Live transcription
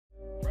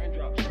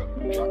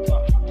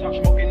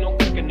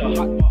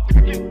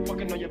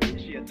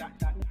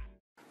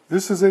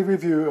This is a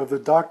review of the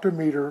Dr.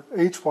 Meter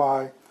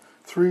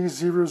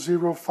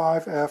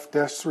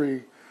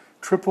HY3005F-3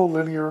 triple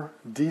linear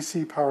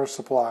DC power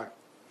supply.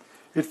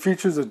 It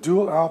features a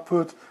dual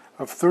output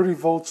of 30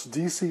 volts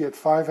DC at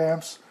 5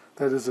 amps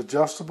that is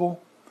adjustable,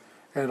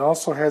 and it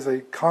also has a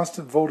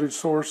constant voltage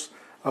source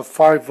of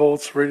 5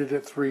 volts rated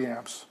at 3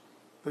 amps.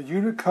 The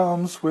unit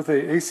comes with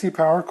a AC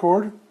power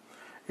cord.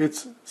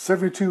 It's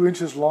 72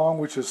 inches long,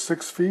 which is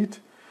 6 feet,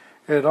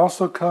 and it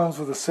also comes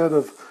with a set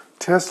of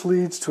test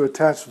leads to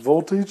attach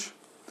voltage.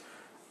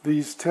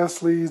 These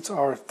test leads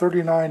are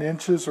 39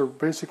 inches, or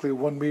basically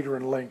 1 meter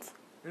in length.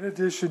 In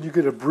addition, you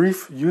get a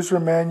brief user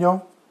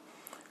manual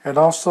and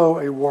also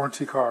a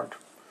warranty card.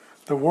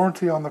 The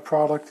warranty on the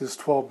product is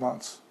 12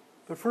 months.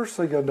 The first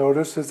thing you'll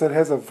notice is that it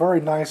has a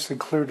very nice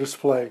and clear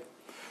display.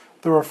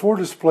 There are 4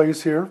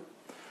 displays here: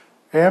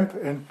 amp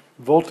and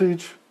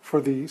voltage for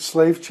the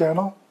slave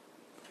channel,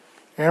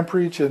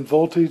 amperage and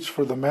voltage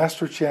for the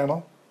master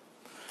channel.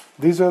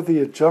 These are the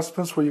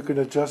adjustments where you can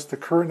adjust the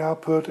current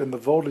output and the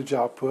voltage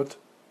output.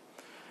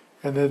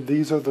 And then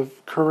these are the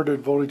current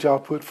and voltage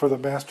output for the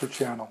master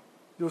channel.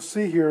 You'll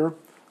see here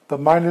the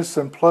minus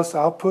and plus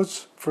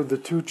outputs for the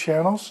 2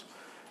 channels.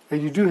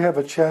 And you do have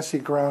a chassis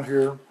ground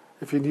here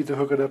if you need to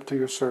hook it up to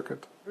your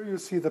circuit. Here you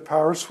see the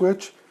power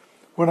switch.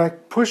 When I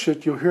push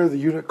it, you'll hear the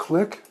unit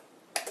click.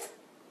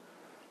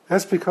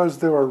 That's because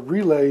there are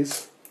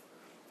relays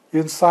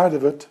inside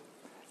of it,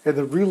 and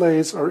the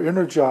relays are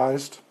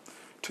energized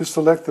to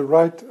select the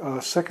right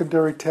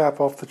secondary tap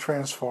off the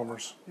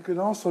transformers. You can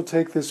also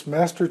take this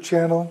master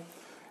channel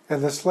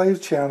and the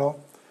slave channel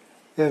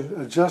and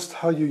adjust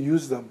how you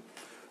use them.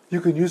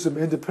 You can use them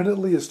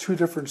independently as 2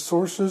 different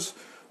sources.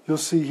 You'll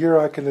see here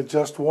I can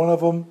adjust one of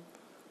them,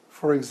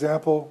 for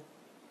example,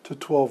 to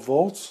 12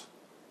 volts.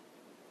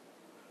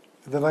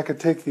 And then I can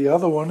take the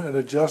other one and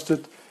adjust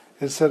it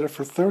and set it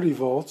for 30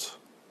 volts.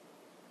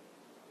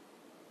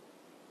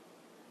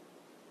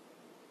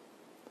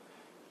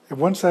 And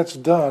once that's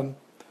done,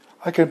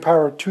 I can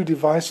power 2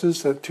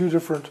 devices at 2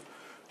 different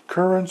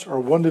currents,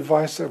 or 1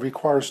 device that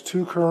requires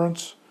 2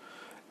 currents,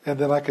 and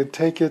then I can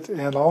take it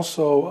and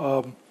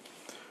also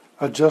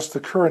adjust the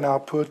current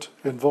output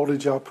and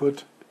voltage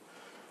output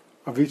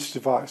of each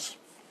device.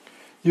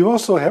 You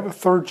also have a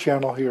 3rd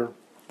channel here.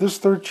 This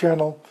 3rd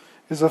channel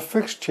is a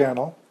fixed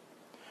channel.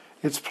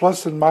 It's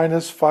plus and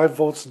minus 5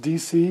 volts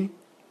DC,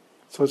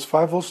 so it's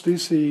 5 volts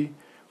DC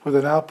with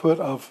an output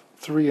of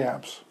 3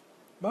 amps.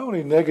 My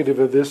only negative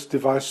of this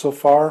device so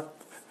far: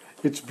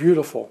 it's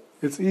beautiful.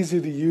 It's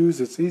easy to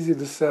use, it's easy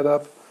to set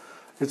up,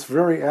 it's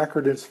very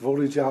accurate in its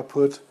voltage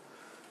output.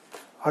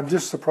 I'm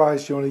just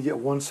surprised you only get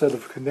 1 set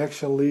of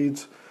connection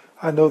leads.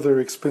 I know they're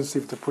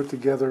expensive to put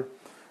together,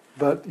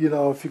 but you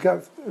know, if you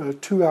got 2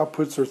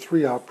 outputs or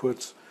 3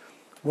 outputs,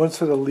 1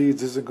 set of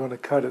leads isn't going to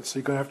cut it, so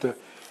you're going to have to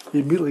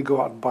immediately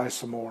go out and buy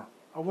some more.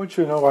 I want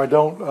you to know I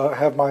don't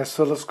have my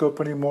oscilloscope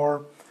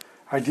anymore.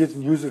 I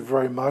didn't use it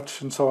very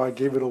much, and so I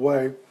gave it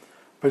away.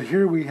 But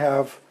here we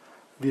have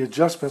the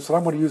adjustments, and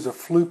I'm going to use a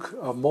fluke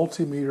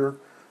multimeter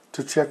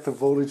to check the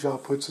voltage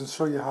outputs and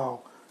show you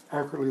how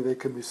accurately they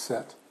can be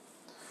set.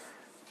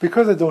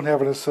 Because I don't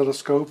have an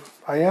oscilloscope,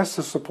 I asked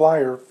the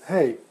supplier,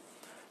 hey,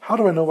 how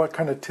do I know what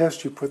kind of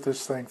test you put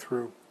this thing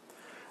through?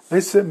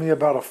 They sent me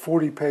about a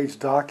 40-page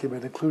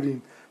document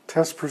including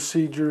test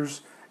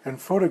procedures and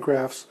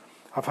photographs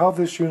of how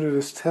this unit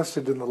is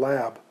tested in the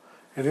lab,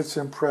 and it's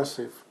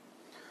impressive.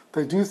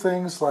 They do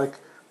things like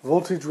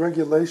voltage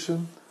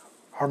regulation,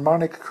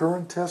 harmonic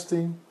current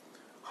testing,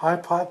 high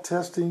pot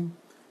testing,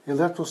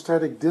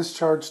 electrostatic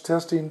discharge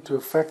testing to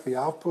affect the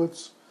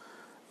outputs.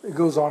 It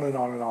goes on and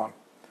on and on.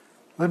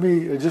 Let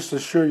me just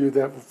assure you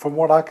that from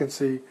what I can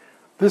see,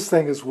 this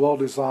thing is well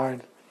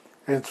designed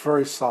and it's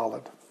very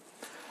solid.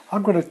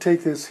 I'm going to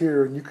take this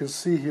here, and you can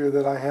see here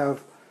that I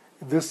have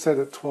this set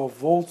at 12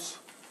 volts.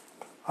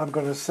 I'm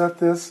going to set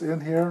this in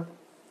here,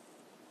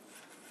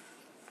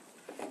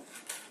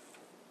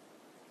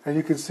 and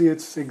you can see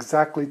it's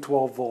exactly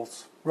 12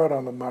 volts, right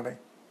on the money.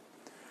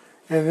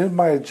 And in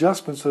my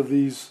adjustments of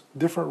these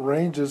different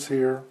ranges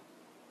here,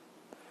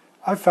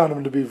 I found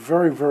them to be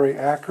very, very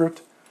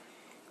accurate.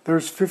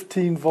 There's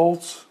 15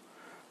 volts.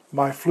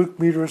 My fluke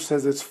meter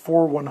says it's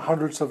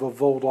 4/100ths of a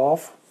volt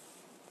off.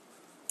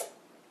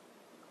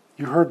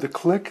 You heard the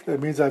click. That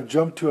means I've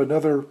jumped to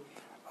another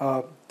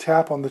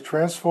tap on the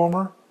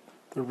transformer.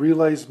 The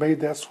relays made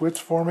that switch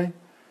for me.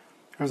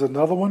 There's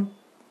another one.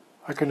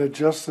 I can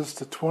adjust this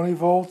to 20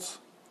 volts.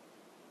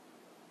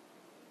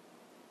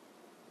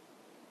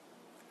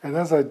 And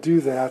as I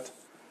do that,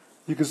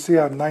 you can see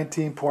I'm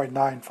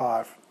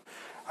 19.95.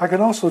 I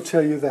can also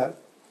tell you that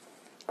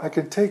I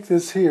can take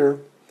this here,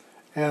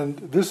 and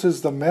this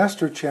is the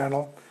master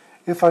channel.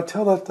 If I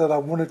tell it that I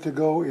want it to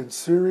go in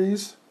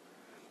series,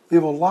 it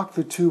will lock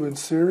the 2 in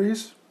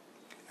series,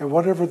 and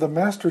whatever the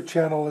master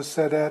channel is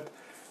set at,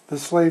 the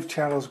slave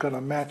channel is going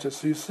to match it.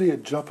 So you see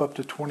it jump up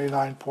to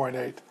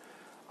 29.8.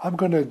 I'm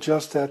going to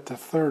adjust that to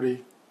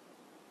 30.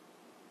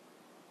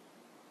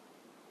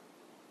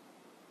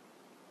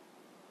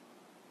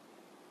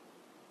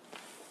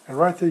 And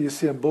right there you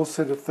see them both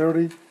set at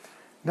 30.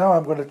 Now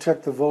I'm going to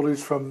check the voltage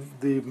from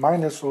the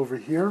minus over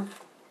here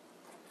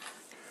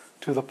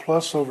to the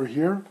plus over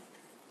here.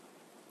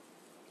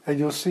 And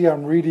you'll see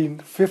I'm reading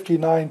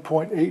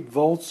 59.8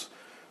 volts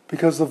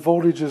because the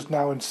voltage is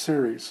now in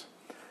series.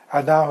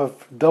 I now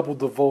have doubled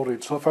the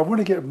voltage. So if I want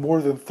to get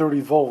more than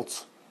 30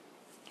 volts,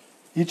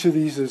 each of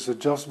these is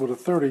adjustable to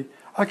 30,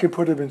 I can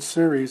put them in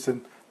series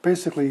and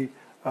basically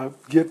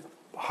get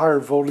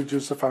higher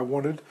voltages if I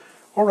wanted,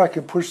 or I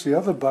can push the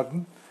other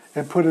button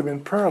and put them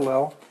in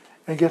parallel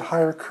and get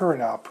higher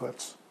current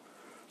outputs.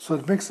 So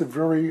it makes it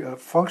very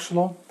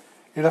functional,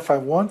 and if I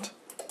want,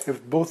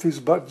 if both these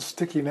buttons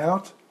sticking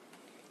out,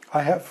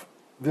 I have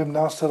them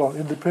now set on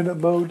independent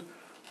mode.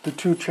 The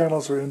two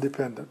channels are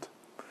independent.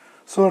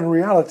 So in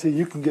reality,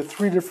 you can get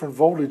three different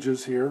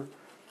voltages here,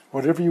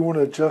 whatever you want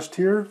to adjust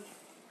here,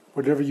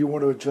 whatever you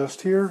want to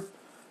adjust here,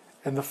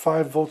 and the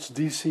 5 volts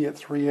DC at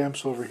 3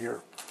 amps over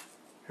here.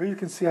 Here you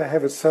can see I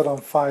have it set on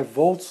 5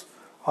 volts.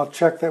 I'll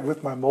check that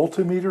with my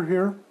multimeter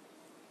here.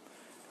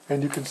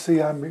 And you can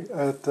see I'm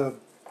at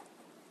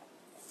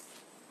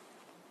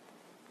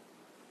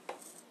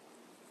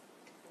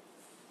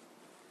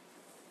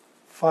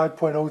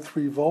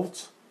 5.03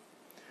 volts.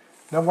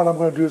 Now what I'm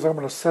going to do is I'm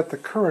going to set the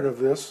current of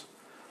this.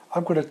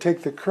 I'm going to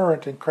take the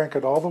current and crank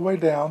it all the way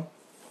down.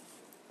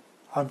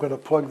 I'm going to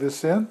plug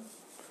this in.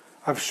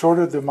 I've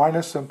shorted the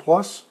minus and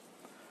plus.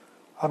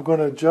 I'm going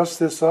to adjust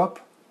this up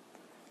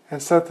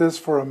and set this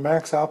for a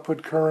max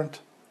output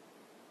current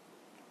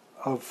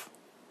of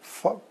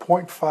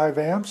 0.5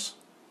 amps.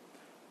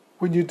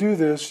 When you do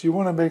this, you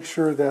want to make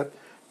sure that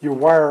your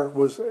wire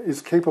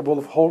is capable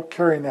of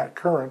carrying that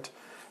current.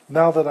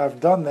 Now that I've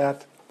done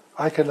that,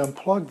 I can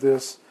unplug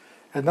this,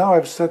 and now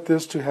I've set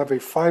this to have a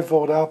 5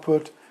 volt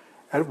output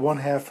at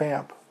 1/2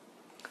 amp.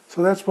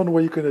 So that's one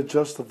way you can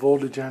adjust the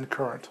voltage and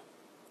current.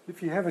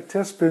 If you have a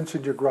test bench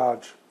in your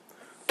garage,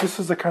 this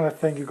is the kind of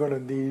thing you're going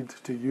to need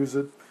to use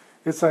it.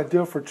 It's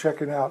ideal for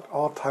checking out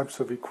all types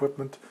of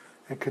equipment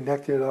and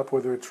connecting it up,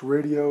 whether it's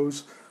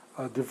radios,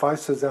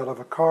 devices out of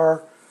a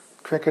car,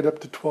 crank it up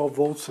to 12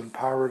 volts and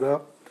power it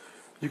up.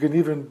 You can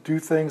even do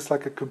things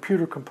like a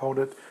computer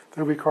component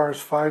that requires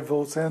 5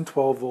 volts and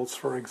 12 volts,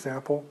 for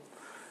example.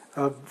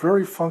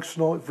 Very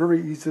functional,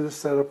 very easy to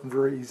set up, and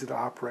very easy to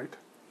operate.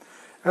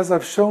 As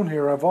I've shown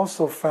here, I've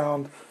also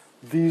found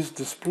these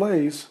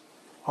displays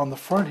on the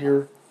front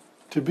here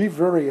to be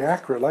very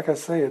accurate. Like I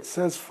say, it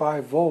says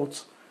 5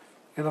 volts,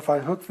 and if I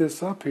hook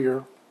this up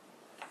here,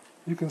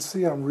 you can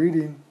see I'm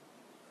reading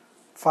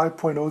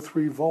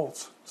 5.03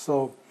 volts.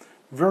 So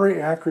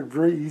very accurate,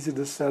 very easy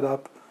to set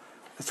up.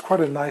 It's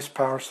quite a nice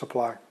power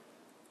supply.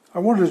 I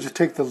wanted to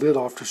take the lid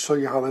off to show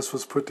you how this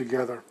was put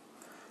together.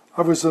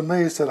 I was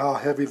amazed at how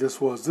heavy this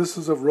was. This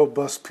is a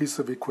robust piece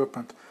of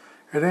equipment.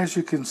 And as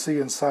you can see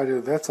inside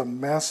it, that's a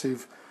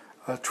massive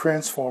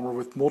transformer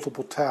with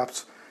multiple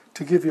taps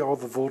to give you all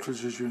the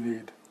voltages you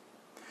need.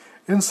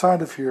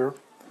 Inside of here,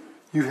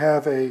 you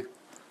have a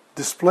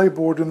display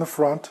board in the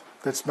front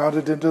that's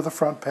mounted into the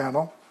front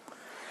panel.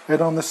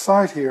 And on the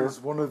side here is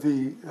one of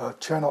the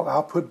channel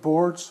output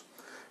boards.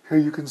 Here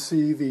you can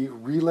see the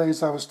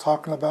relays I was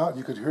talking about.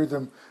 You could hear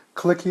them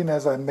clicking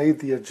as I made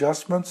the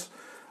adjustments.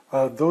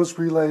 Those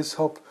relays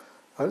help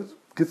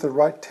get the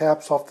right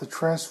taps off the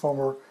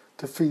transformer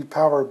to feed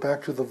power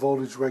back to the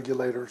voltage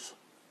regulators.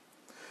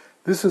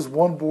 This is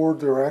one board.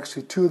 There are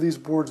actually two of these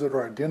boards that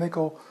are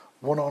identical,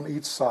 one on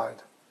each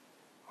side.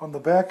 On the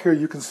back here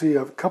you can see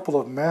a couple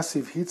of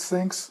massive heat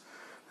sinks.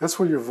 That's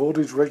where your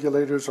voltage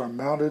regulators are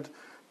mounted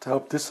to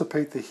help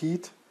dissipate the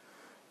heat.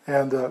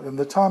 And in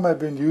the time I've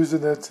been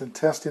using it and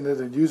testing it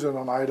and using it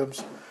on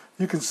items,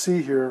 you can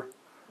see here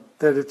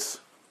that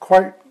it's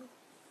quite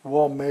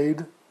well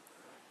made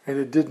and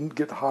it didn't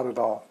get hot at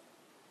all.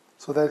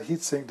 So that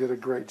heatsink did a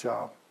great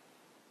job.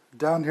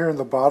 Down here in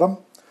the bottom,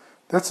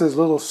 that's a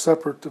little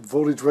separate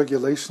voltage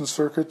regulation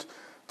circuit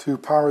to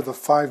power the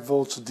 5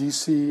 volts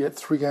DC at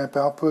 3 amp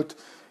output.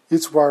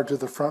 It's wired to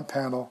the front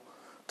panel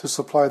to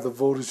supply the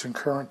voltage and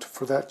current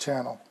for that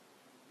channel.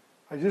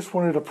 I just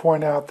wanted to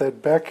point out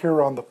that back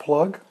here on the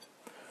plug,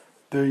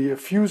 the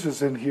fuse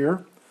is in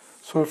here.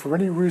 So if for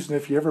any reason,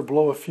 if you ever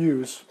blow a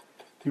fuse,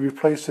 you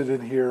replace it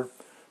in here.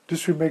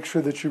 Just to make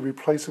sure that you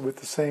replace it with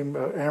the same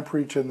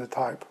amperage and the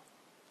type.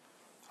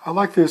 I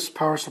like this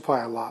power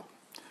supply a lot.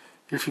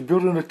 If you're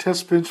building a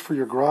test bench for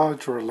your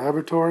garage or a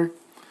laboratory,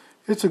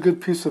 it's a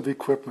good piece of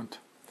equipment.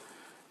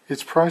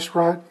 It's priced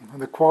right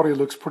and the quality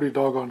looks pretty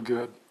doggone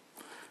good.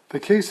 The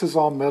case is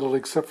all metal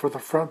except for the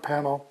front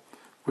panel,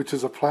 which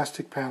is a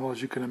plastic panel,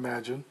 as you can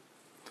imagine.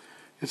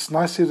 It's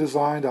nicely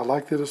designed. I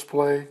like the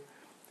display.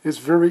 It's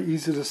very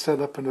easy to set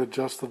up and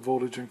adjust the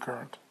voltage and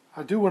current.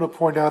 I do want to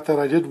point out that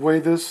I did weigh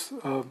this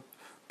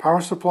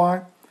power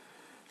supply.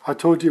 I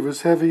told you it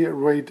was heavy. It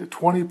weighed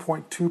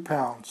 20.2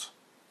 pounds,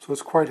 so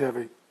it's quite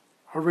heavy.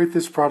 I rate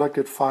this product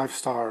at 5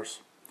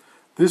 stars.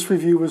 This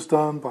review was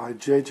done by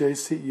JJ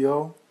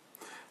CEO.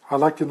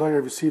 I'd like to know you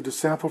received a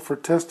sample for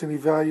test and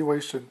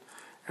evaluation,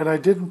 and I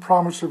didn't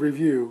promise a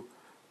review,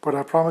 but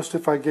I promised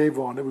if I gave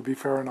one, it would be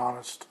fair and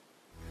honest.